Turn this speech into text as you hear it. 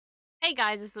Hey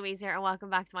guys, it's Louise here and welcome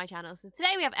back to my channel. So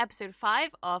today we have episode 5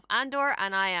 of Andor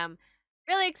and I am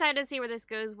really excited to see where this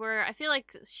goes. I feel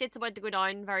like shit's about to go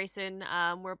down very soon.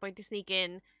 We're about to sneak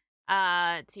in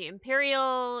to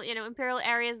Imperial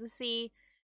areas and see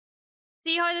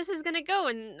how this is gonna go,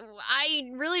 and I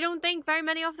really don't think very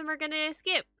many of them are gonna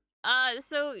escape.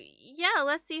 So yeah,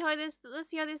 let's see how this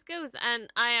goes. And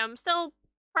I am still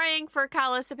praying for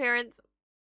Callus' appearance.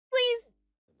 Please.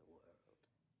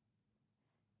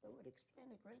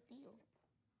 Great deal.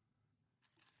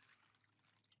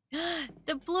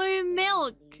 The blue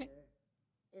milk.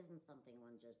 Isn't something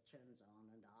one just turns on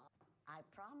and off. I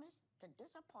promise to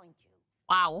disappoint you.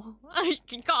 Wow.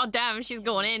 God damn, she's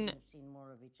going in. We've seen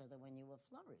more of each other when you were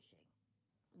flourishing.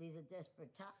 These are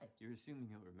desperate times. You're assuming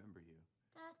he'll remember you.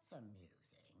 That's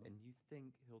amusing. And you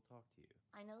think he'll talk to you.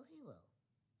 I know he will.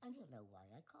 And you'll know why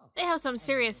I called. They have some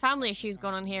serious family issues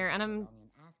going on here, and I'm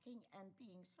asking and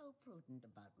being so prudent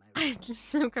about my just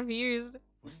so confused.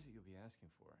 What is it you'll be asking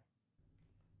for?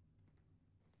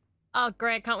 Oh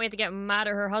great, can't wait to get mad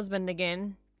at her husband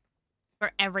again.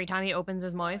 For every time he opens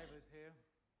his mouth.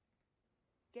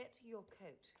 Get your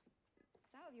coat.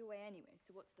 It's out of your way anyway,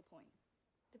 so what's the point?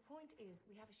 The point is,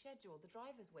 we have a schedule. The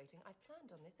driver's waiting. I've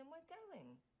planned on this and we're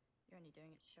going. You're only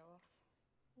doing it to show off.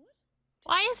 What?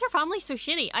 Why is her family so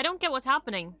shitty? I don't get what's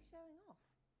happening. We're showing off.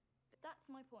 But that's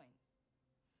my point.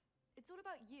 It's all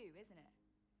about you, isn't it?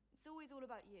 It's always all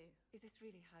about you. Is this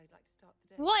really how you'd like to start the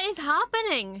day? What is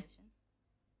happening?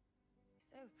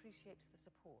 So appreciate the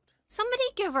support. Somebody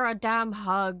give her a damn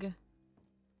hug.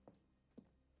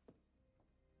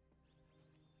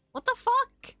 What the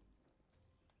fuck?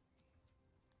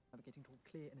 Navigating toward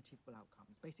clear and achievable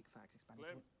outcomes. Basic facts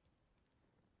expanding.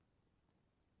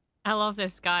 I love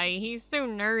this guy. He's so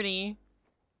nerdy.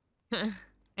 And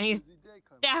he's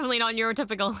definitely not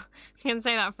neurotypical. I can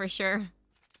say that for sure.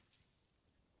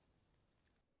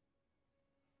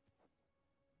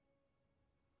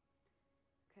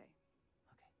 Okay.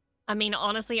 I mean,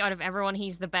 honestly, out of everyone,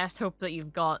 he's the best hope that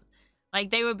you've got. Like,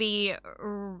 they would be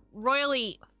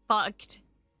royally fucked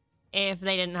if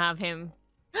they didn't have him.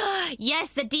 Yes,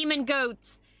 the demon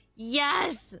goats!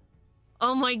 Yes!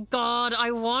 Oh my god,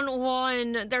 I want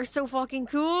one! They're so fucking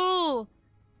cool!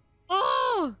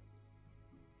 Oh!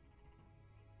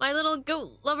 My little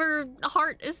goat lover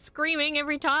heart is screaming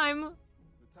every time.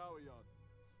 The tower yard.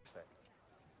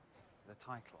 The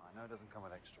title, I know it doesn't come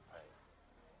with extra pay.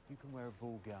 You can wear a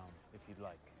ball gown if you'd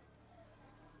like.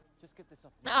 Just get this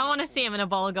off. I want to see him in a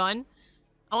ball gun.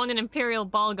 I want an Imperial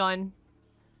ball gun.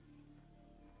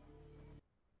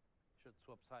 Should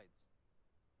swap sides.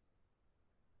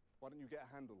 Why don't you get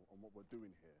a handle on what we're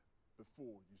doing here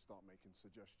before you start making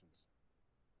suggestions?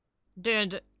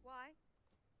 Dude. Why?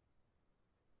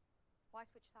 Why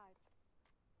switch sides?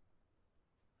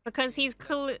 Because he's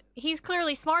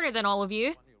clearly smarter than all of you.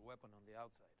 Want your weapon on the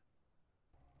outside.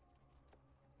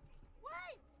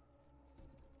 Wait!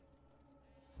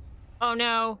 Oh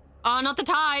no. Oh, not the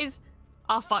ties.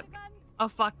 Oh fuck. Oh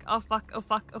fuck. Oh fuck. Oh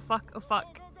fuck. Oh fuck. Oh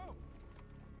fuck. Go, go,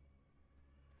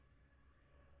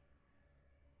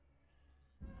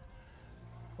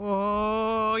 go.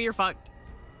 Oh, you're fucked.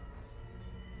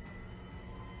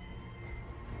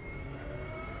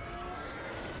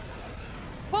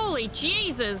 Holy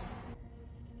Jesus!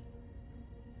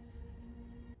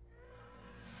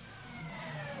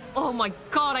 Oh my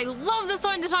god, I love the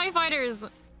sound of TIE fighters!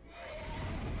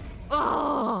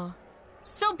 Oh,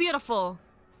 so beautiful.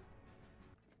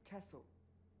 Kessel.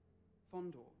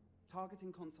 Fondor.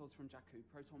 Targeting consoles from Jakku.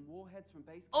 Proton warheads from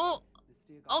base. Oh,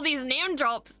 all these name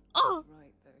drops. Oh.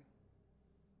 Right, though.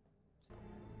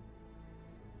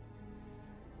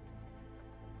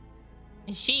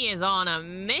 She is on a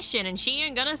mission and she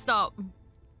ain't gonna stop.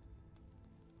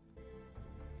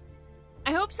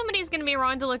 I hope somebody's gonna be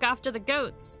around to look after the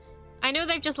goats. I know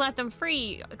they've just let them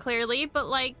free, clearly, but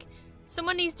like,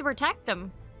 someone needs to protect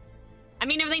them. I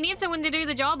mean, if they need someone to do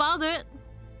the job, I'll do it.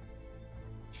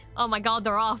 Oh my god,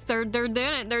 they're off. They're doing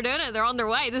it. They're doing it. They're on their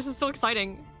way. This is so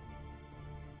exciting.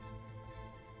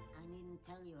 I needn't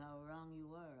tell you how wrong you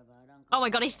were about Uncle. Oh my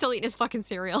god, he's still eating his fucking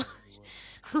cereal.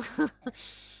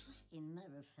 He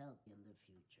never felt in the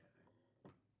future.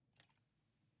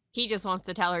 He just wants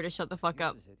to tell her to shut the fuck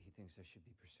up. What is it he thinks I should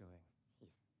be pursuing?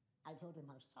 I told him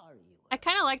how sorry you were. I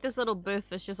kind of like this little booth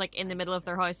that's just like in the middle of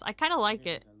their house. I kind of like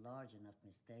it. was a large enough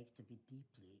mistake to be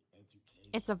deeply educated.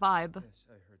 It's a vibe. Yes,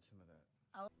 I heard some of that.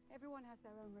 Everyone has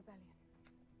their own rebellion.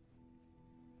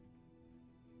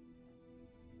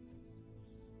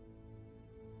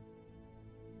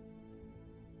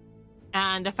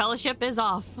 And the fellowship is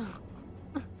off.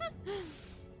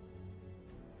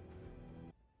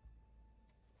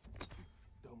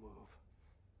 Don't move.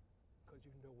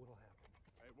 you know what'll happen.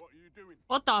 Hey, what are you doing?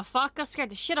 What the fuck? That scared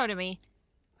the shit out of me.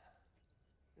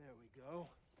 There we go.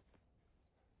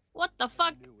 What the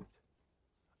fuck? I knew it.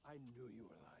 I knew you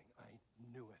were lying. I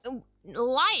knew it.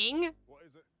 Lying? What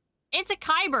is it? It's a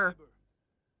Kyber.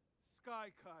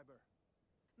 Sky Kyber.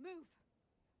 Move.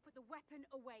 Put the weapon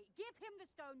away. Give him the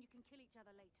stone. You can kill each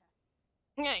other later.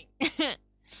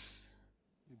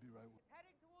 You'd be right.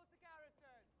 Heading towards the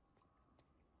garrison.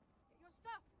 Get your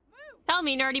stuff. Move. Tell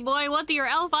me, nerdy boy, what do your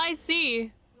elf eyes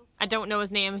see? I don't know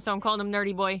his name, so I'm calling him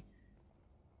nerdy boy.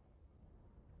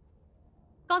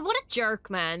 God, what a jerk,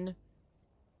 man.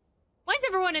 Why is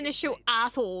everyone in this show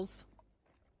assholes?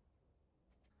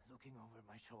 Looking over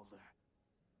my shoulder.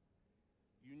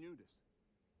 You knew this.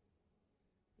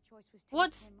 The choice was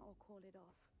take him or call it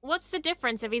off. What's the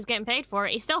difference if he's getting paid for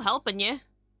it? He's still helping you.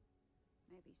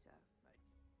 Maybe so.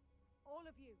 All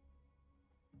of you.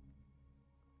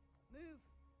 Move.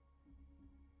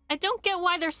 I don't get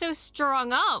why they're so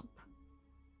strung up.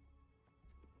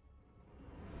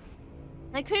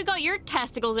 Like, who got your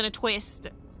testicles in a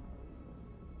twist?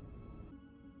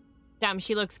 Damn,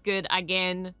 she looks good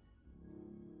again.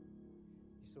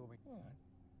 You saw me.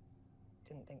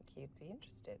 Didn't think you'd be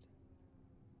interested.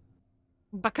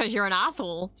 Because you're an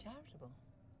asshole. It's charitable.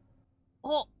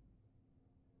 Oh.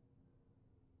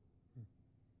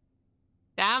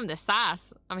 Damn, the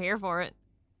sass. I'm here for it.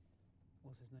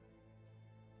 What's his name?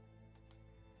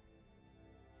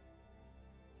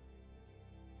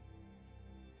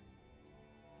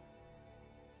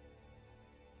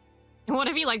 What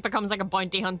if he, like, becomes, like, a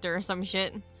bounty hunter or some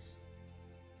shit? He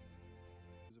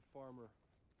was a farmer.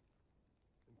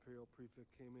 Imperial prefect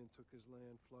came in, took his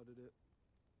land, flooded it.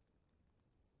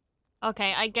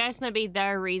 Okay, I guess maybe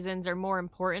their reasons are more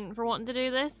important for wanting to do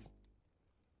this.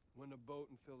 Went a boat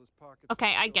and filled his pockets.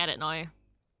 Okay, I get it now.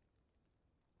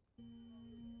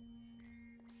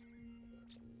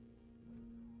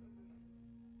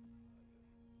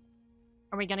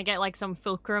 Are we gonna get, like, some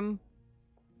fulcrum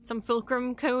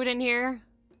code in here?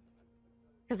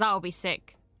 Because that would be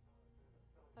sick.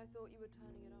 I thought you were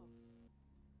turning it off.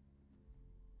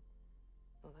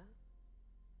 Well,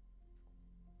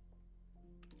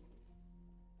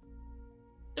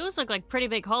 that. Those look like pretty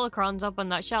big holocrons up on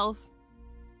that shelf.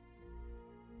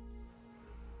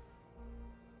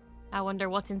 I wonder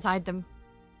what's inside them.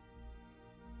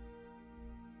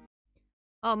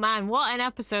 Oh man, what an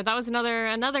episode. That was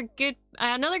another good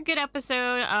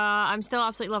episode. I'm still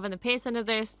absolutely loving the pacing of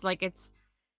this. Like,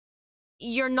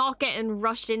 you're not getting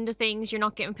rushed into things, you're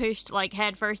not getting pushed like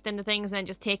head first into things and then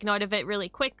just taken out of it really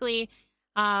quickly.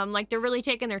 Like, they're really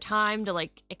taking their time to,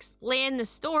 like, explain the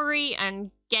story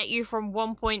and get you from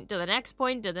one point to the next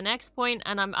point to the next point,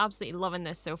 and I'm absolutely loving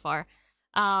this so far.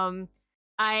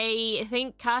 I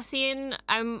think Cassian,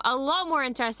 I'm a lot more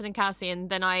interested in Cassian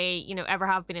than I, ever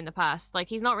have been in the past. Like,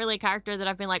 he's not really a character that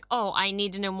I've been like, oh, I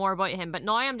need to know more about him. But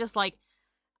now I'm just like,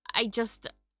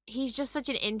 he's just such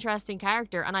an interesting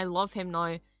character, and I love him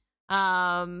now.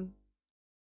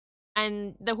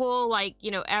 And the whole, like,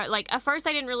 like, at first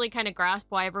I didn't really kind of grasp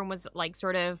why everyone was, like,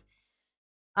 sort of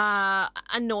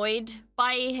annoyed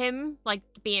by him, like,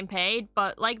 being paid.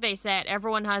 But like they said,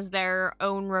 everyone has their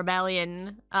own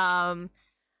rebellion.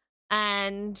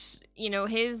 And,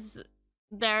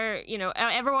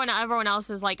 everyone else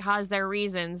is like, has their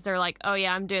reasons. They're like, oh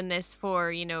yeah, I'm doing this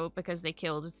for, because they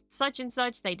killed such and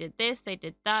such, they did this, they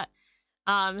did that.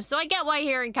 So I get why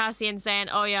hearing Cassian saying,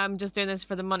 oh yeah, I'm just doing this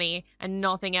for the money and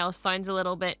nothing else sounds a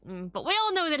little bit, but we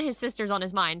all know that his sister's on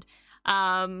his mind.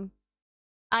 I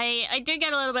do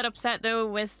get a little bit upset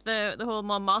though with the whole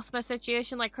Mon Mothma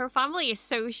situation. Like, her family is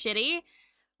so shitty.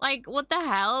 Like, what the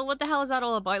hell? What the hell is that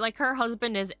all about? Like, her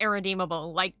husband is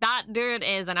irredeemable. Like, that dude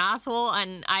is an asshole,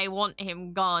 and I want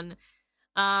him gone.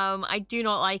 I do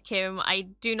not like him. I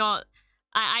don't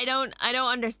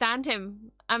understand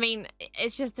him. I mean,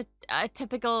 it's just a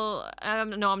typical,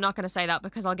 no, I'm not going to say that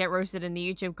because I'll get roasted in the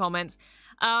YouTube comments.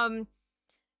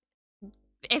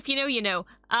 If you know, you know.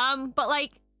 But,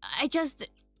 like,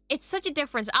 it's such a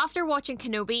difference. After watching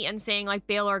Kenobi and seeing, like,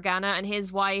 Bail Organa and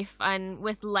his wife and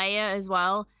with Leia as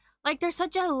well, like, they're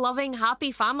such a loving,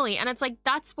 happy family. And it's like,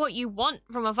 that's what you want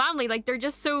from a family. Like, they're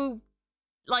just so,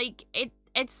 like,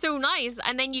 it's so nice.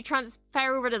 And then you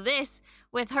transfer over to this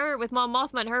with her, with Mon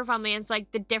Mothma and her family, and it's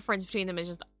like, the difference between them is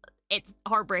just, it's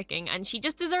heartbreaking. And she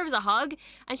just deserves a hug,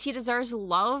 and she deserves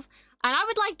love. And I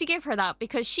would like to give her that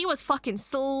because she was fucking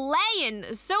slaying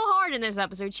so hard in this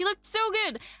episode. She looked so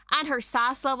good. And her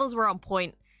sass levels were on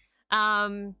point.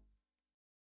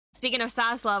 Speaking of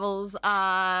sass levels,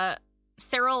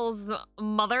 Cyril's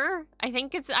mother, I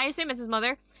assume it's his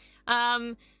mother,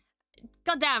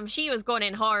 goddamn, she was going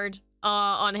in hard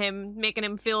on him, making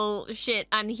him feel shit,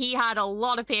 and he had a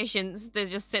lot of patience to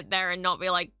just sit there and not be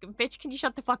like, bitch, can you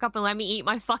shut the fuck up and let me eat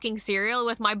my fucking cereal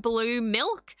with my blue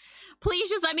milk? Please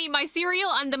just let me eat my cereal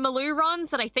and the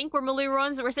Malurons that I think were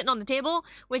Malurons that were sitting on the table,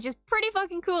 which is pretty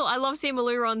fucking cool. I love seeing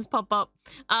Malurons pop up.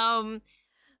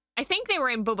 I think they were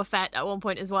in Boba Fett at one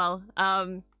point as well.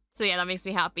 So yeah, that makes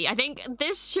me happy. I think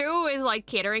this show is like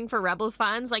catering for Rebels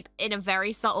fans, like in a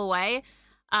very subtle way.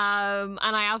 And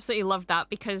I absolutely love that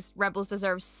because Rebels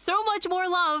deserves so much more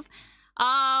love.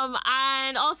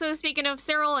 And also speaking of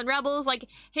Cyril and Rebels, like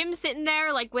him sitting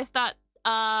there like with that,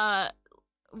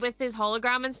 with his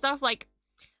hologram and stuff, like,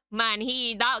 man,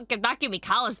 that gave me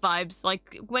Callus vibes.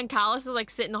 Like when Callus was like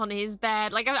sitting on his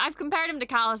bed, like I've compared him to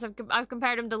Callus, I've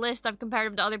compared him to List, I've compared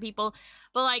him to other people,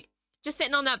 but like just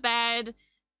sitting on that bed,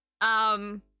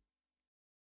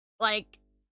 like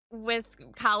with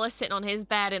Callus sitting on his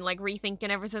bed and like rethinking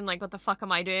everything, like what the fuck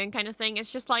am I doing kind of thing.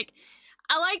 It's just like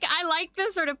I like the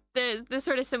sort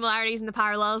of similarities and the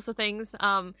parallels to things.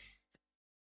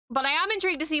 But I am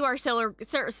intrigued to see where Cyril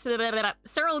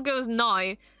goes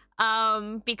now.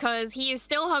 Because he is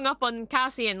still hung up on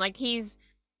Cassian. Like he's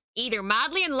either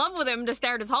madly in love with him to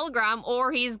stare at his hologram,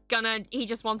 or he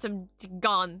just wants him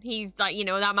gone. He's like, you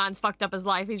know, that man's fucked up his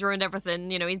life. He's ruined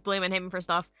everything. You know, he's blaming him for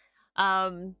stuff.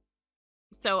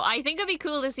 So I think it'd be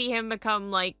cool to see him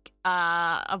become like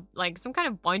like some kind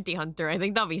of bounty hunter. I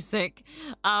think that'd be sick.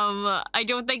 I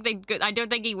don't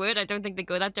think he would. I don't think they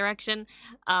go that direction.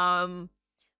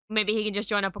 Maybe he can just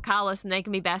join up with Callus and they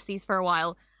can be besties for a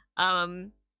while.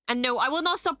 And no, I will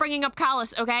not stop bringing up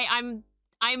Callus, okay? I'm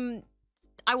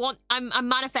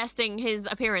manifesting his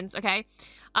appearance, okay?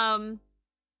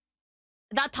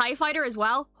 That TIE fighter as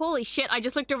well. Holy shit, I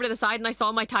just looked over to the side and I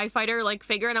saw my TIE fighter, like,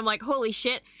 figure, and I'm like, holy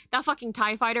shit, that fucking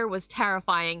TIE fighter was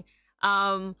terrifying.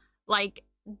 Like,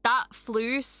 that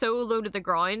flew so low to the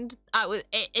ground.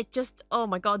 It just, oh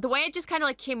my god. The way it just kind of,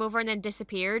 like, came over and then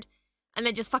disappeared, and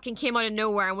then just fucking came out of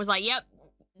nowhere and was like, yep,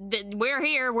 we're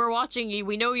here, we're watching you,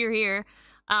 we know you're here.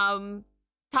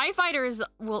 TIE fighters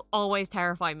will always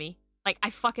terrify me. Like,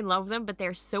 I fucking love them, but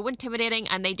they're so intimidating,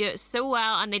 and they do it so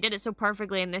well, and they did it so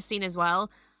perfectly in this scene as well.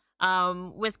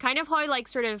 With kind of how, like,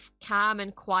 sort of calm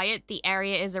and quiet the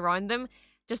area is around them,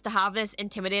 just to have this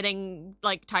intimidating,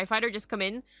 like, TIE fighter just come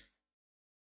in.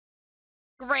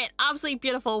 Great, absolutely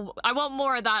beautiful. I want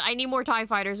more of that. I need more TIE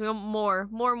fighters. We want more.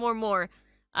 More.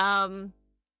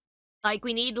 Like,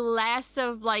 we need less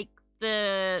of, like,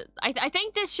 I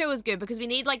think this show is good because we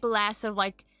need, like, less of,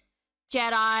 like,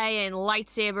 Jedi and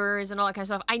lightsabers and all that kind of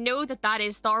stuff. I know that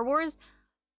is Star Wars,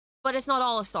 but it's not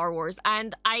all of Star Wars,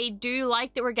 and I do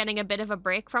like that we're getting a bit of a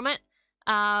break from it.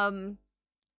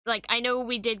 Like, I know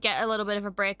we did get a little bit of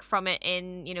a break from it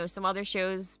in, you know, some other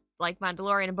shows like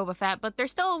Mandalorian and Boba Fett, but there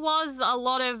still was a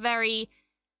lot of very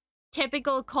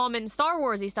typical common Star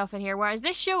Wars-y stuff in here, whereas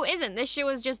this show isn't. This show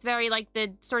is just very, like,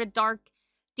 the sort of dark,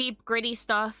 deep, gritty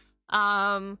stuff.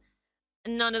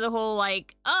 None of the whole,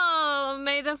 like, oh,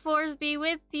 may the Force be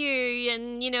with you,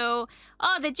 and, you know,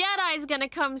 oh, the Jedi's gonna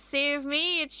come save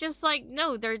me. It's just like,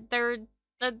 no, that's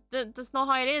not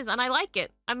how it is, and I like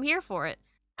it. I'm here for it.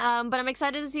 But I'm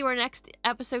excited to see where next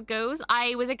episode goes.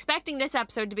 I was expecting this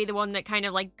episode to be the one that kind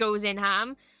of, like, goes in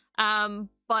ham,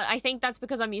 but I think that's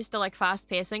because I'm used to, like, fast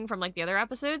pacing from, like, the other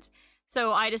episodes,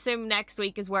 so I'd assume next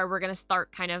week is where we're gonna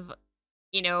start kind of,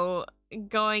 you know,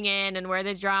 going in and where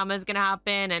the drama is gonna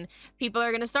happen and people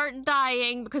are gonna start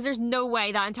dying because there's no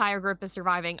way that entire group is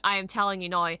surviving. I am telling you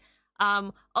now.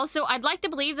 Also, I'd like to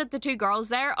believe that the two girls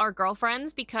there are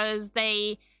girlfriends because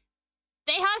they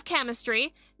have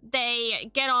chemistry,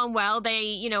 they get on well, they,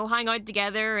 you know, hang out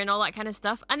together and all that kind of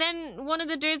stuff. And then one of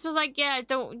the dudes was like, yeah,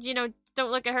 don't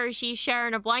look at her, she's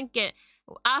sharing a blanket,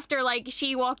 after, like,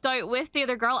 she walked out with the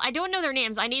other girl. I don't know their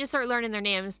names. I need to start learning their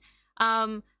names.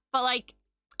 But, like,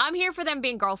 I'm here for them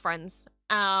being girlfriends,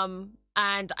 and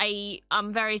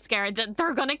I'm very scared that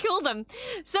they're gonna kill them,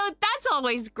 so that's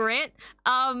always great.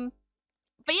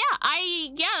 But yeah,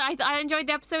 I enjoyed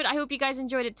the episode. I hope you guys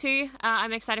enjoyed it too.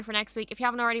 I'm excited for next week. If you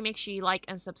haven't already, make sure you like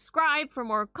and subscribe for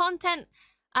more content,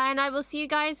 and I will see you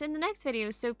guys in the next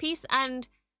video. So peace, and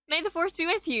may the Force be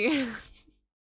with you.